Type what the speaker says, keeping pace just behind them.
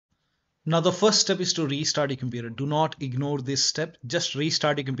Now the first step is to restart your computer. Do not ignore this step. Just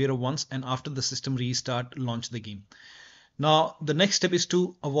restart your computer once, and after the system restart, launch the game. Now the next step is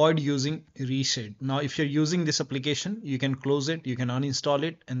to avoid using reshade. Now if you're using this application, you can close it, you can uninstall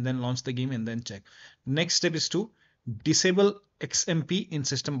it, and then launch the game and then check. Next step is to disable XMP in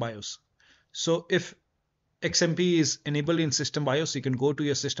system BIOS. So if XMP is enabled in system BIOS, you can go to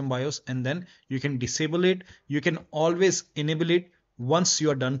your system BIOS and then you can disable it. You can always enable it once you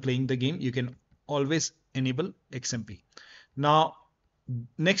are done playing the game. You can always enable XMP. Now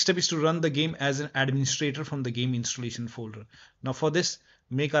next step is to run the game as an administrator from the game installation folder. Now for this,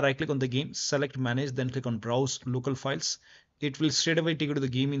 make a right click on the game, select manage, then click on browse local files. It will straight away take you to the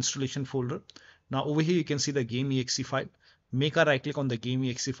game installation folder. Now over here you can see the game exe file. Make a right click on the game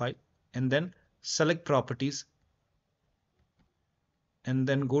exe file and then select properties and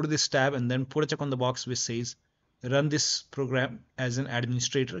then go to this tab and then put a check on the box which says run this program as an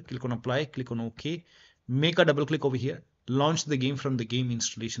administrator. Click on apply, click on OK. Make a double click over here, launch the game from the game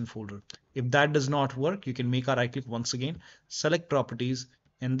installation folder. If that does not work, you can make a right click once again, select properties,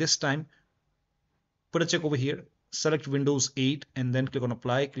 and this time put a check over here, select Windows 8 and then click on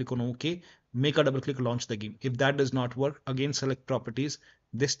apply, click on OK. Make a double click, launch the game. If that does not work, again select properties,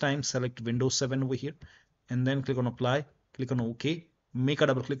 this time select Windows 7 over here and then click on apply, click on OK. Make a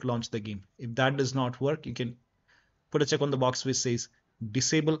double click, launch the game. If that does not work, you can put a check on the box which says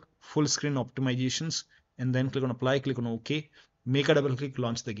disable full screen optimizations and then click on apply, click on OK. Make a double click,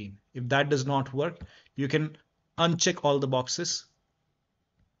 launch the game. If that does not work, you can uncheck all the boxes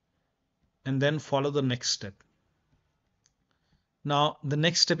and then follow the next step. Now the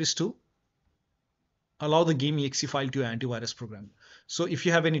next step is to allow the game exe file to your antivirus program. So if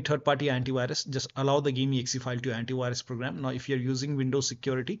you have any third-party antivirus, just allow the game exe file to your antivirus program. Now if you're using Windows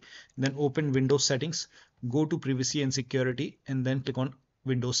security, then open Windows settings, go to privacy and security and then click on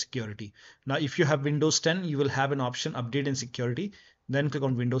Windows security. Now if you have Windows 10, you will have an option update and security, then click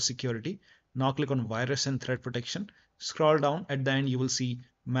on Windows security. Now click on virus and threat protection. Scroll down, at the end you will see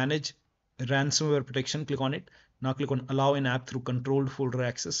manage ransomware protection, click on it. Now click on allow an app through controlled folder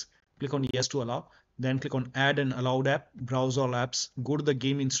access, click on yes to allow, then click on add an allowed app, browse all apps, go to the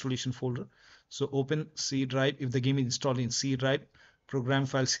game installation folder. So open C drive if the game is installed in C drive, program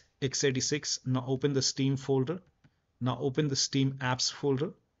files x86. Now open the Steam folder. Now open the Steam apps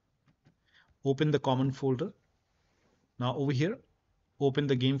folder, open the common folder. Now over here, open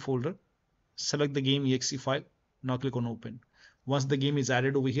the game folder, select the game exe file. Now click on open. Once the game is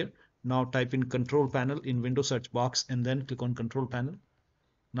added over here, now type in control panel in Windows search box and then click on control panel.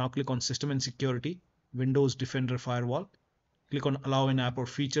 Now click on system and security, Windows Defender Firewall. Click on allow an app or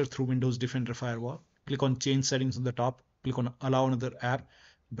feature through Windows Defender Firewall. Click on change settings on the top. Click on allow another app,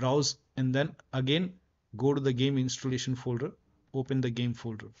 browse, and then again go to the game installation folder, open the game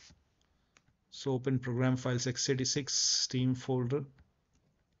folder. So open program files x86, Steam folder,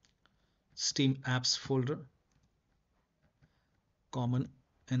 Steam apps folder, common,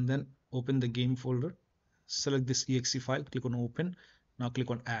 and then open the game folder. Select this exe file, click on open. Now click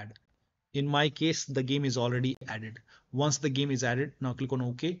on add. In my case, the game is already added. Once the game is added, now click on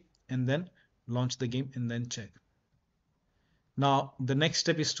OK and then launch the game and then check. Now the next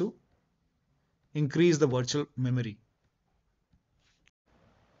step is to increase the virtual memory.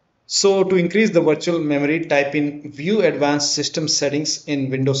 So to increase the virtual memory, type in view advanced system settings in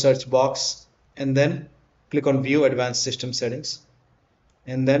Windows search box and then click on view advanced system settings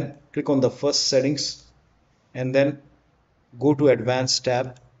and then click on the first settings and then go to advanced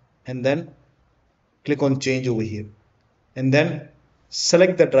tab and then click on change over here and then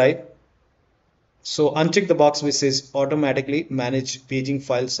select the drive. So uncheck the box which says automatically manage paging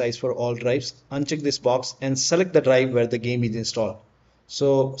file size for all drives. Uncheck this box and select the drive where the game is installed.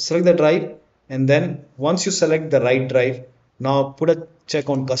 So select the drive and then once you select the right drive, now put a check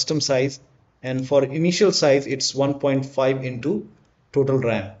on custom size, and for initial size it's 1.5 into total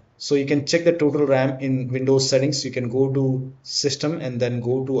RAM. So you can check the total RAM in Windows settings. You can go to system and then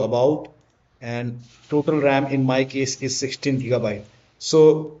go to about, and total RAM in my case is 16 GB.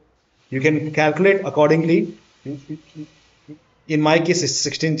 So you can calculate accordingly. In my case it's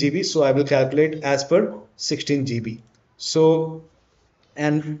 16 GB, so I will calculate as per 16 GB. So,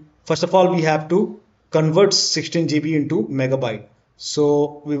 and first of all we have to convert 16 GB into megabyte.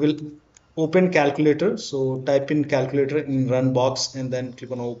 So we will open calculator. So type in calculator in run box and then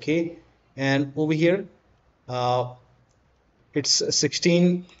click on OK. And over here it's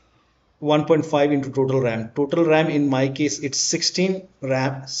 16 1.5 into total RAM. Total RAM in my case it's 16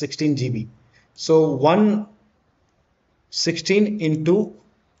 RAM 16 GB. So 116 into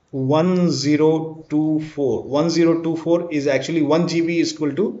 1024 is actually 1 GB is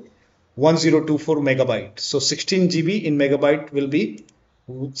equal to 1024 megabyte. So 16 GB in megabyte will be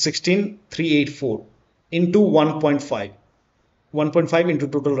 16384 into 1.5. 1.5 into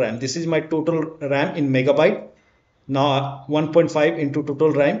total RAM. This is my total RAM in megabyte. Now 1.5 into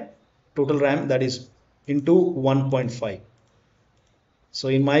total RAM that is into 1.5. So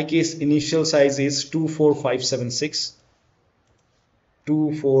in my case, initial size is 24576,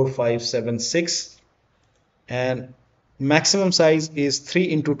 24576, and maximum size is 3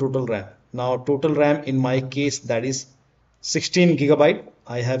 into total RAM. Now total RAM in my case that is 16 gigabyte.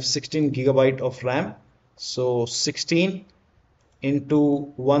 I have 16 gigabyte of RAM. So 16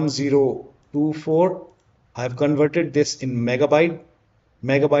 into 1024. I have converted this in megabyte.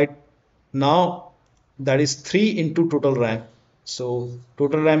 Now that is 3 into total RAM. So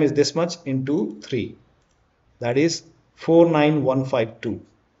total RAM is this much into 3. That is 49152.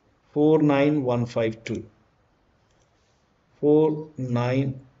 49152.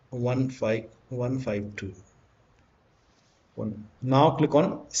 4915152. Now click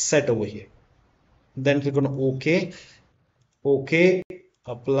on set over here. Then click on OK. OK.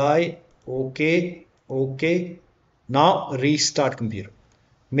 Apply. OK. OK. Now restart computer.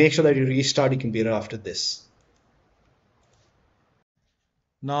 Make sure that you restart your computer after this.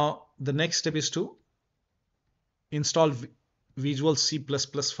 Now the next step is to install Visual C++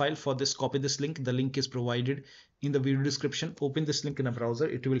 file. For this, copy this link. The link is provided in the video description. Open this link in a browser.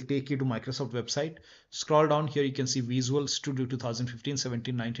 It will take you to Microsoft website. Scroll down here. You can see Visual Studio 2015,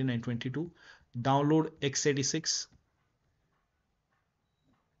 17, 19, and 22. Download x86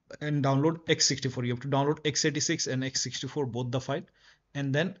 and download x64. You have to download x86 and x64, both the file,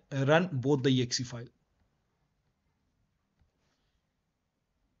 and then run both the exe file.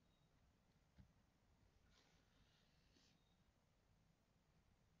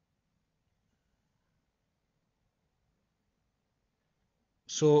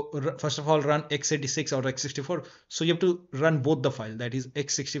 So first of all, run x86 or x64. So you have to run both the file, that is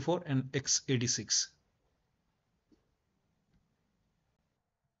x64 and x86.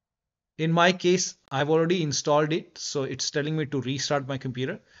 In my case, I've already installed it, so it's telling me to restart my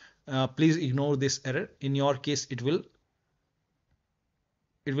computer. Please ignore this error. In your case, it will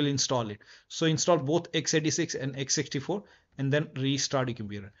install it. So install both x86 and x64 and then restart your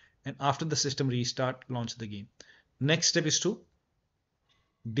computer. And after the system restart, launch the game. Next step is to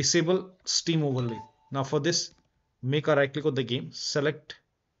disable Steam overlay. Now for this, make a right click on the game, select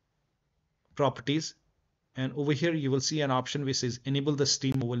properties, and over here you will see an option which says enable the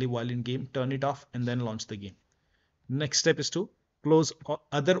Steam overlay while in game. Turn it off and then launch the game. Next step is to close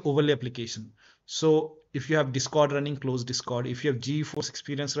other overlay application. So if you have Discord running, close Discord. If you have GeForce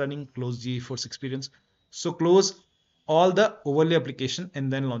Experience running, close GeForce Experience. So close all the overlay application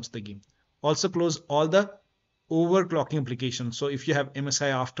and then launch the game. Also close all the overclocking application. So if you have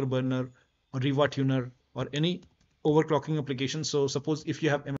MSI Afterburner or Riva Tuner or any overclocking application, so suppose if you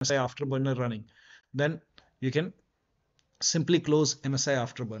have MSI Afterburner running, then you can simply close MSI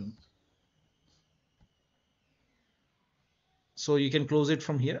Afterburner. So you can close it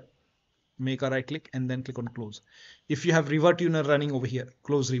from here, make a right click and then click on close. If you have Riva Tuner running over here,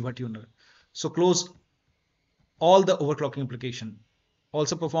 close Riva Tuner. So close all the overclocking application.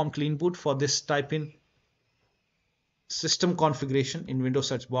 Also perform clean boot. For this, type in system configuration in Windows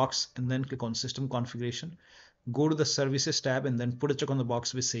search box and then click on system configuration. Go to the services tab and then put a check on the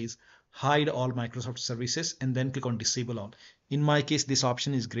box which says hide all Microsoft services and then click on disable all. In my case, this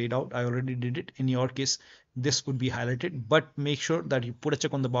option is grayed out. I already did it. In your case, this would be highlighted, but make sure that you put a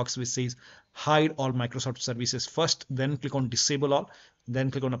check on the box which says hide all Microsoft services first, then click on disable all, then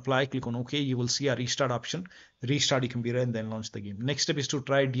click on apply, click on OK. You will see a restart option. Restart your computer and then launch the game. Next step is to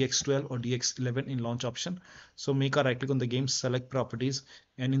try DX12 or DX11 in launch option. So make a right click on the game, select properties,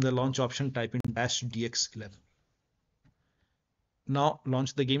 and in the launch option type in -DX11. Now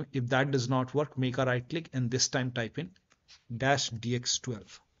launch the game. If that does not work, make a right click and this time type in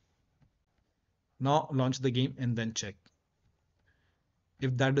 -DX12. Now launch the game and then check.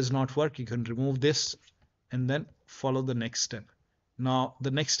 If that does not work, you can remove this and then follow the next step. Now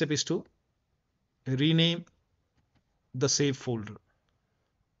the next step is to rename the save folder.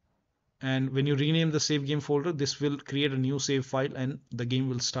 And when you rename the save game folder, this will create a new save file and the game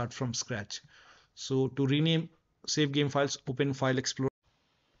will start from scratch. So to rename save game files, open File Explorer.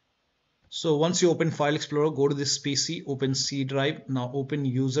 So once you open File Explorer, go to this PC, open C drive. Now open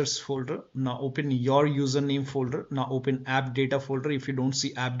users folder. Now open your username folder. Now open app data folder. If you don't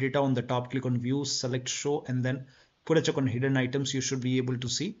see app data on the top, click on view, select show, and then put a check on hidden items. You should be able to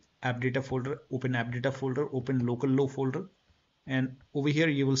see app data folder. Open app data folder, open local low folder. And over here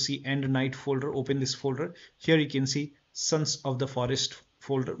you will see end night folder. Open this folder. Here you can see Sons of the Forest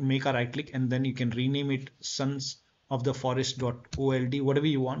folder, make a right click, and then you can rename it sonsoftheforest.old, whatever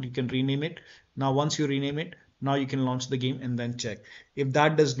you want, you can rename it. Now once you rename it, now you can launch the game and then check. If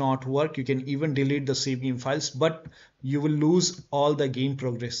that does not work, you can even delete the save game files, but you will lose all the game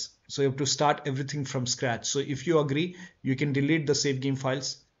progress. So you have to start everything from scratch. So if you agree, you can delete the save game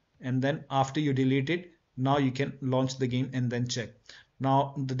files, and then after you delete it, now you can launch the game and then check.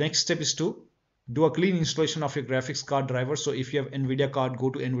 Now the next step is to do a clean installation of your graphics card driver. So if you have Nvidia card, go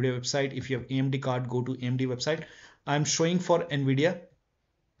to Nvidia website. If you have AMD card, go to AMD website. I'm showing for Nvidia.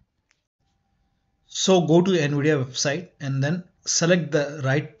 So go to Nvidia website and then select the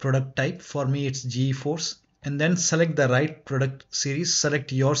right product type. For me, it's GeForce. And then select the right product series.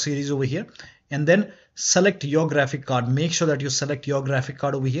 Select your series over here, and then select your graphic card. Make sure that you select your graphic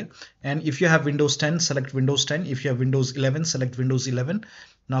card over here. And if you have Windows 10, select Windows 10. If you have Windows 11, select Windows 11.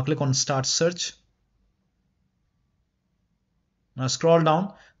 Now click on Start Search. Now scroll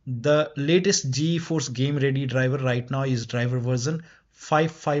down. The latest GeForce Game Ready driver right now is driver version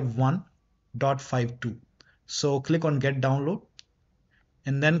 551.52. So click on Get Download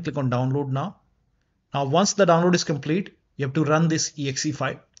and then click on Download now. Now once the download is complete, you have to run this exe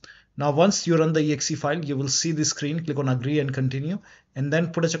file. Now once you run the exe file, you will see the screen. Click on Agree and Continue, and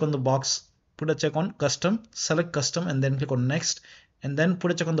then put a check on the box. Put a check on Custom. Select Custom and then click on Next, and then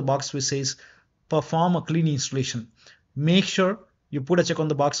put a check on the box which says Perform a clean installation. Make sure you put a check on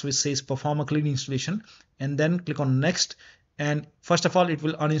the box which says Perform a clean installation, and then click on Next. And first of all, it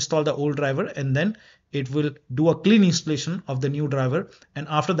will uninstall the old driver, and then it will do a clean installation of the new driver. And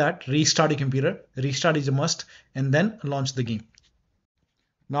after that, restart your computer. Restart is a must, and then launch the game.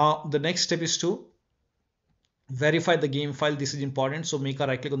 Now the next step is to verify the game file. This is important. So make a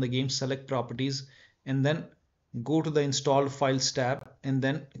right click on the game, select properties, and then go to the installed files tab, and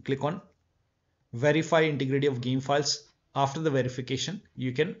then click on verify integrity of game files. After the verification,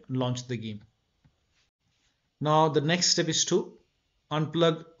 you can launch the game. Now the next step is to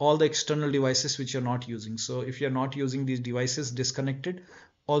unplug all the external devices which you're not using. So if you're not using these devices, disconnect it.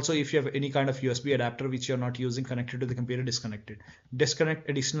 Also, if you have any kind of USB adapter which you're not using connected to the computer, disconnect it. Disconnect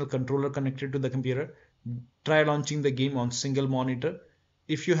additional controller connected to the computer. Try launching the game on single monitor.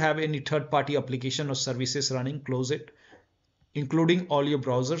 If you have any third-party application or services running, close it, including all your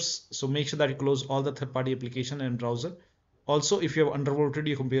browsers. So make sure that you close all the third-party application and browser. Also, if you have undervolted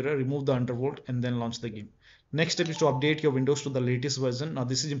your computer, remove the undervolt and then launch the game. Next step is to update your Windows to the latest version. Now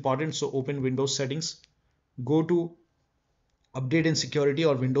this is important. So open Windows settings, go to update and security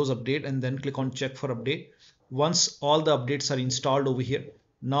or Windows update, and then click on check for update. Once all the updates are installed over here,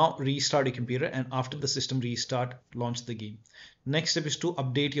 now restart your computer, and after the system restart, launch the game. Next step is to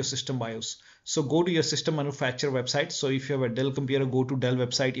update your system BIOS. So go to your system manufacturer website. So if you have a Dell computer, go to Dell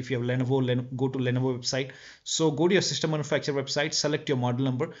website. If you have Lenovo, go to Lenovo website. So go to your system manufacturer website, select your model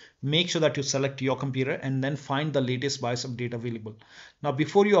number, make sure that you select your computer, and then find the latest BIOS update available. Now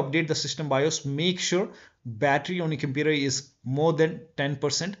before you update the system BIOS, make sure battery on your computer is more than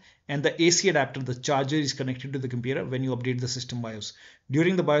 10%, and the AC adapter, the charger, is connected to the computer when you update the system BIOS.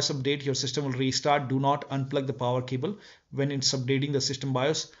 During the BIOS update, your system will restart. Do not unplug the power cable when it's updating the system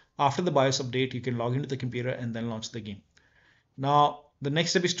BIOS. After the BIOS update, you can log into the computer and then launch the game. Now the next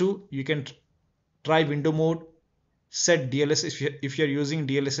step is to, you can try window mode, set DLSS. If you're using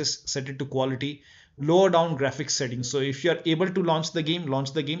DLSS, set it to quality, lower down graphics settings. So if you're able to launch the game,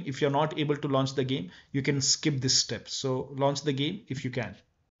 launch the game. If you're not able to launch the game, you can skip this step. So launch the game if you can.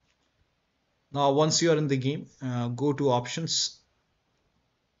 Now once you are in the game, go to options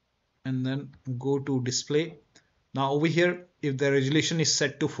and then go to display. Now over here, if the resolution is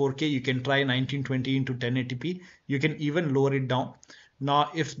set to 4K, you can try 1920 into 1080p. You can even lower it down. Now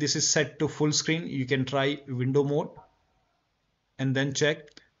if this is set to full screen, you can try window mode and then check.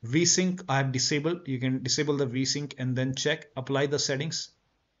 VSync I have disabled. You can disable the VSync and then check, apply the settings,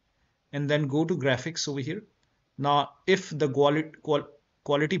 and then go to graphics over here. Now if the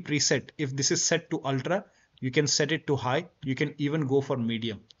quality preset, if this is set to ultra, you can set it to high. You can even go for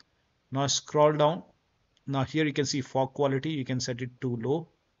medium. Now scroll down. Now here you can see fog quality, you can set it to low,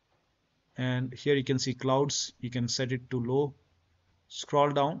 and here you can see clouds, you can set it to low. Scroll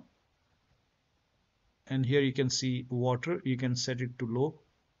down, and here you can see water, you can set it to low.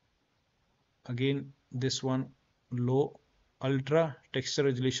 Again this one low. Ultra texture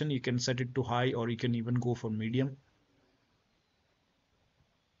resolution, you can set it to high, or you can even go for medium.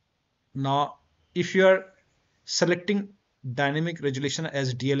 Now if you are selecting dynamic resolution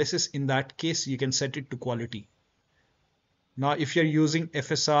as DLSS, in that case you can set it to quality. Now if you're using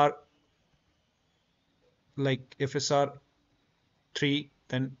FSR, like FSR 3,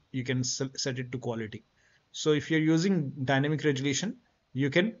 then you can set it to quality. So if you're using dynamic resolution, you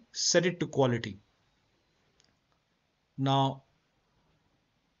can set it to quality. Now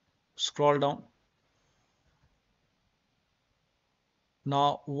scroll down.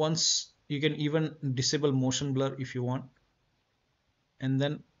 Now once you can even disable motion blur if you want, and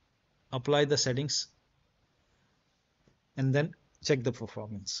then apply the settings and then check the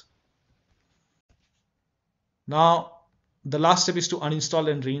performance. Now the last step is to uninstall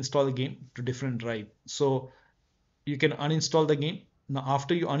and reinstall the game to different drive. So you can uninstall the game. Now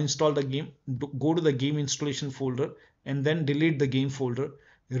after you uninstall the game, go to the game installation folder and then delete the game folder,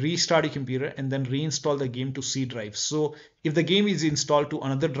 restart your computer and then reinstall the game to C drive. So if the game is installed to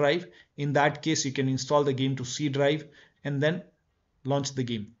another drive, in that case you can install the game to C drive and then launch the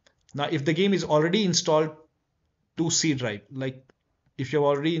game. Now if the game is already installed to C drive, like if you've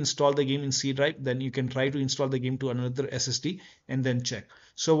already installed the game in C drive, then you can try to install the game to another SSD and then check.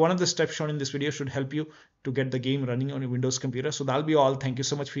 So one of the steps shown in this video should help you to get the game running on your Windows computer. So that'll be all. Thank you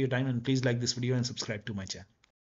so much for your time, and please like this video and subscribe to my channel.